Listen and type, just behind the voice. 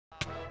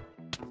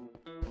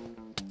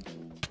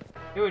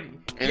Dude,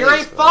 you're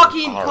a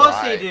fucking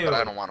pussy, dude. But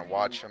I don't want to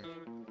watch him.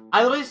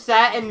 I literally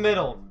sat in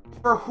middle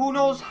for who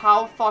knows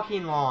how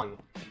fucking long,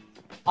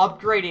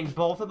 upgrading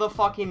both of the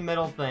fucking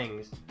middle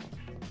things.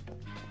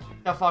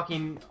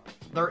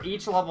 They're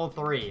each level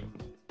 3.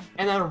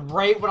 And then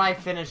right when I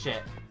finish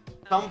it,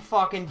 some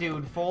fucking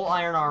dude, full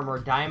iron armor,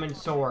 diamond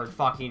sword,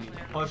 fucking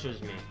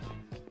pushes me.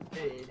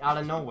 Out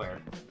of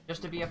nowhere.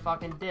 Just to be a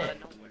fucking dick.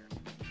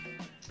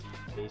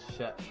 Holy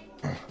shit.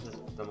 This is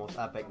the most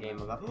epic game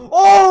of ever.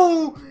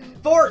 Oh!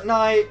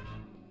 Fortnite!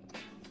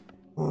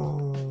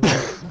 Ooh.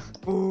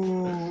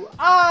 Ooh.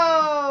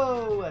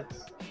 Oh!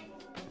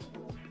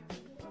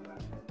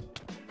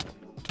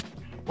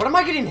 What am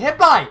I getting hit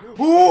by?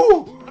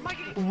 Ooh!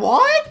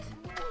 What?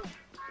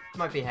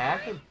 Might be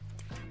hacking.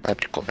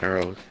 Magical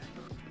arrows.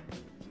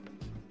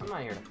 I'm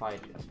not here to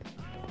fight you.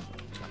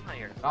 I'm not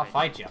here to I'll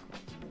fight you.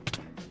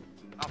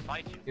 I'll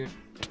fight you.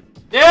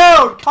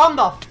 Dude, come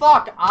the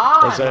fuck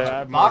on,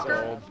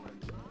 fucker!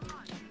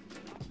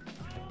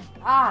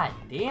 God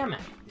damn it.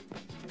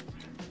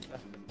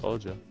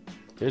 Told you.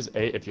 Here's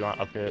 8 if you want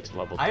to upgrade it to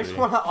level 3. I just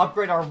want to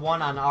upgrade our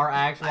 1 on our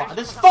actual.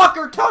 This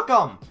fucker took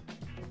him!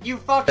 You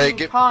fucking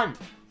cunt!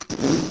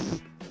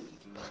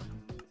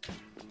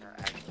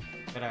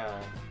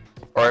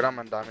 Alright, I'm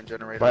on diamond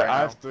generator But right I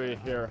now. have 3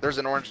 here. There's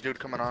an orange dude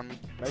coming on me.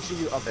 Make sure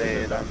you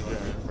upgrade the diamond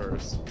generator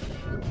first.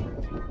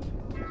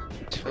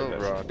 Chill,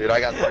 bro. Dude, I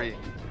got 3.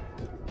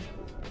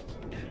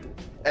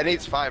 It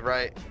needs 5,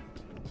 right?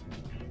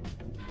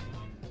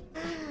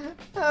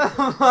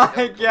 Oh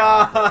my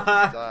god!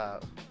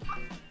 Stop.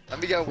 Let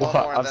me get one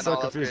more and I'm then so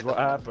I'll confused. upgrade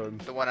What happened?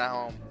 the one at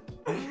home.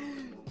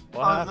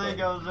 What happened?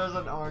 goes, there's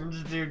an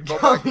orange dude Go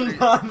back, coming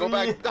on go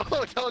me. back.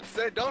 Don't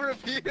say, don't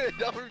repeat it.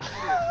 Don't repeat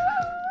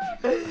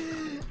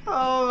it.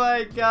 Oh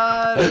my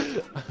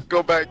god!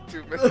 Go back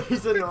 2 minutes.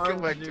 There's an Go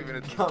orange back 2 dude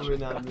minutes.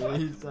 coming on me,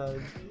 he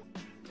says.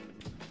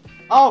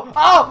 Oh!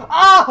 Oh!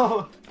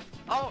 Oh!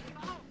 Oh!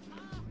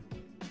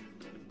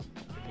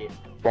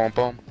 Boom,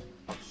 boom.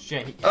 Oh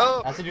shit.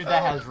 Oh! That's a dude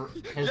that has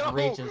his Yo!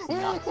 reach is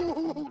nuts.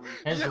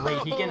 His Yo! reach,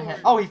 he can hit.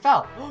 Oh, he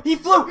fell! He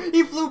flew!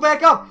 He flew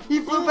back up!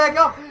 He flew back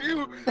up!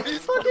 You,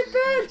 Fucking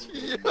bitch!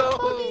 Yo!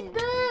 Fucking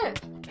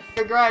bitch!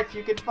 Congrats,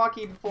 you can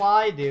fucking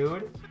fly,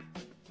 dude.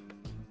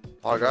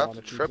 Oh, I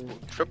got triple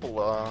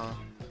I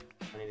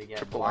need to get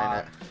triple lane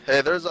it.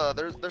 Hey, they're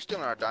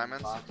stealing our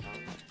diamonds.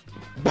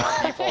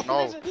 Default,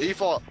 no.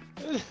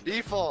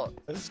 Default.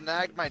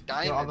 Snagged my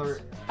diamonds.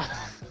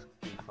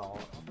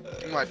 Default.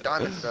 Give me my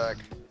diamonds back.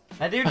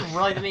 That dude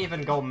really didn't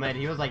even go mid.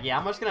 He was like, yeah,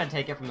 I'm just gonna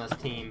take it from this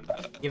team.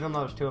 Even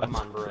though there's 2 of them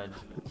on bridge.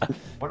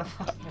 What a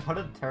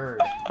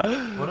turd.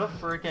 What a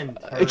freaking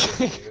turd,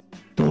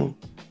 dude.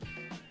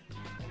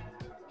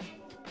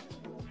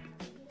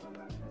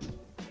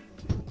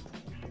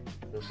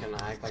 Just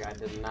gonna act like I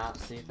did not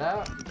see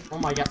that. Oh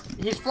my god,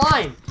 he's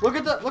flying! Look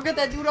at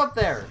that dude up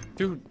there!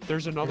 Dude,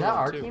 there's another Is that one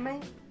our too.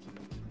 teammate?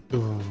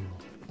 Ooh.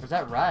 Or is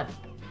that red?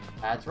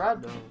 That's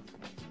red.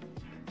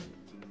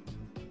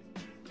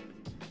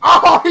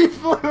 Oh, he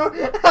flew! Look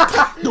at this.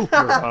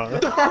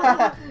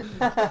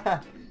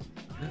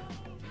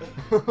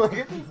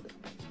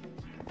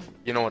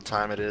 You know what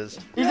time it is.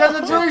 He's in the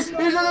tree! He's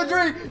in the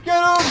tree!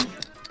 Get him!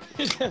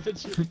 He's in the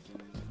tree.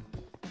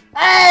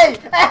 Hey!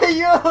 Hey,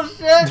 you little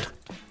shit!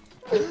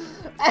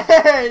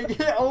 Hey!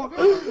 Oh,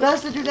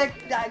 that's the dude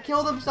that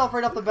killed himself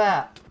right off the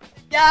bat.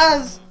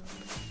 Yes!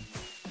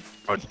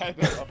 Off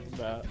the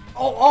bat.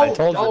 Oh, I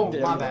told oh, you,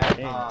 my bad.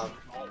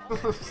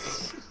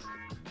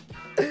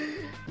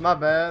 My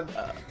bad.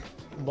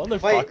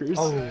 Motherfuckers.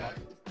 Wait,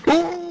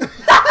 oh.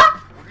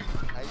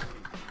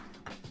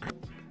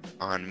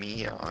 On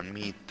me.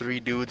 3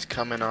 dudes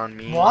coming on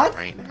me. What?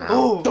 Right now.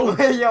 Oh,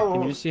 hey, yo.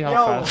 Can you see how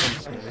yo.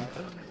 fast I'm spinning?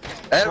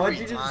 Every What'd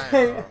you just time,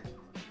 say? bro.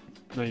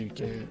 No, you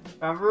can't.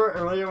 Remember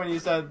earlier when you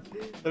said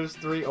there's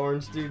 3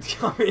 orange dudes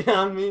coming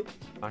on me?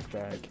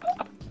 Knockback.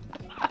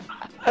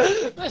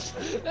 that's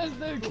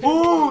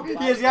Ooh, he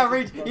has got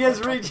reach. He has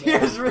reach. He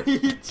has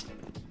reach.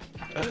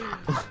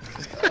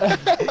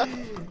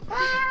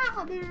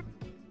 Ah, dude.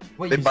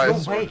 Wait, They buy no,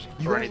 swords wait. for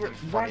You guys, anything you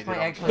funny, guys might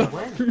they actually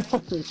win.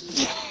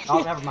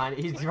 Oh, never mind.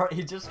 He's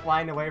just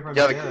flying away from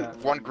Yeah, the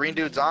one green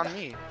dude's on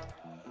me.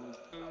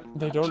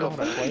 They don't know how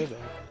to play though.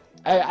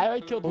 I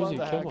killed one of Uzi,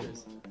 the kill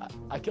hackers.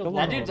 I killed That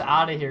one dude's of them.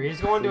 out of here. He's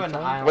going to an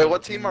island. Wait,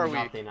 what with team are we?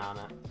 Nothing on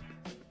it.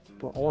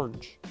 We're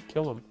orange.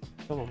 Kill him.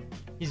 Kill him.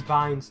 He's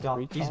buying stuff.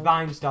 He's Retard.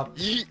 buying stuff.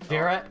 Yeet.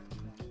 Jarrett,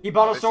 he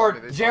bought Oh, a they saw sword.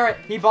 me, they saw Jarrett,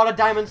 he bought a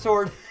diamond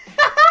sword.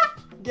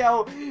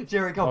 Go,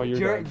 Jarrett, go. Oh, you're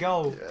Jarrett, dead.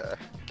 go. Yeah,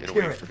 get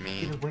away Jarrett, from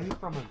me. get away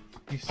from him.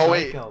 You Oh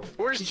wait, psycho.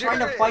 where's He's Jarrett?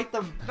 trying to fight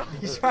them.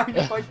 He's trying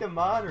to fight the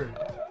modern.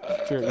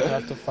 Sure, you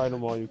have to fight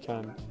him while you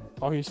can.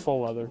 Oh, he's full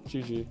leather.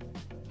 GG.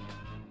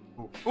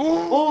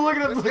 Oh, look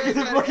at him! This Look at guy's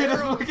him! got Look at him!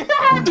 arrows. Look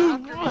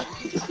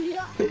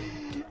at him!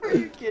 Are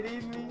you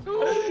kidding me?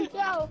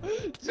 No,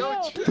 chill. Yo.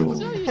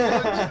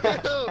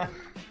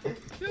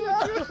 You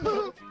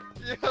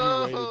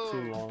waited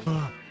too long.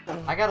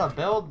 I gotta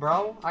build,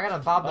 bro. I gotta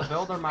Bob the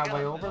Builder my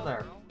way over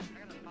there.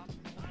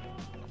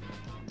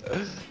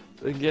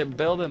 Get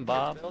building,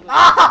 Bob.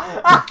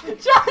 Ah!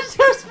 Josh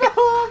just fell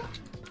off!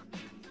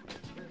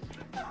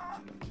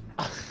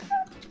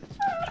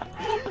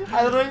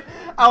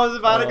 I was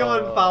about to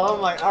go and follow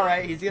him, like,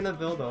 alright, he's gonna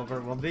build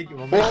over. We'll be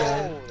good.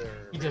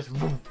 He just.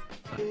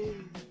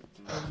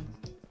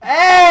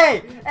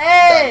 Hey!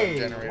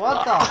 Hey!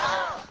 What the?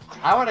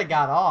 I would've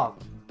got off.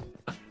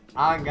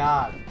 On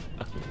God.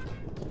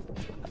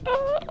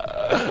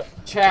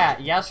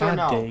 Chat, yes or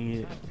no? Dang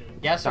it.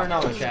 Yes or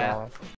no, chat?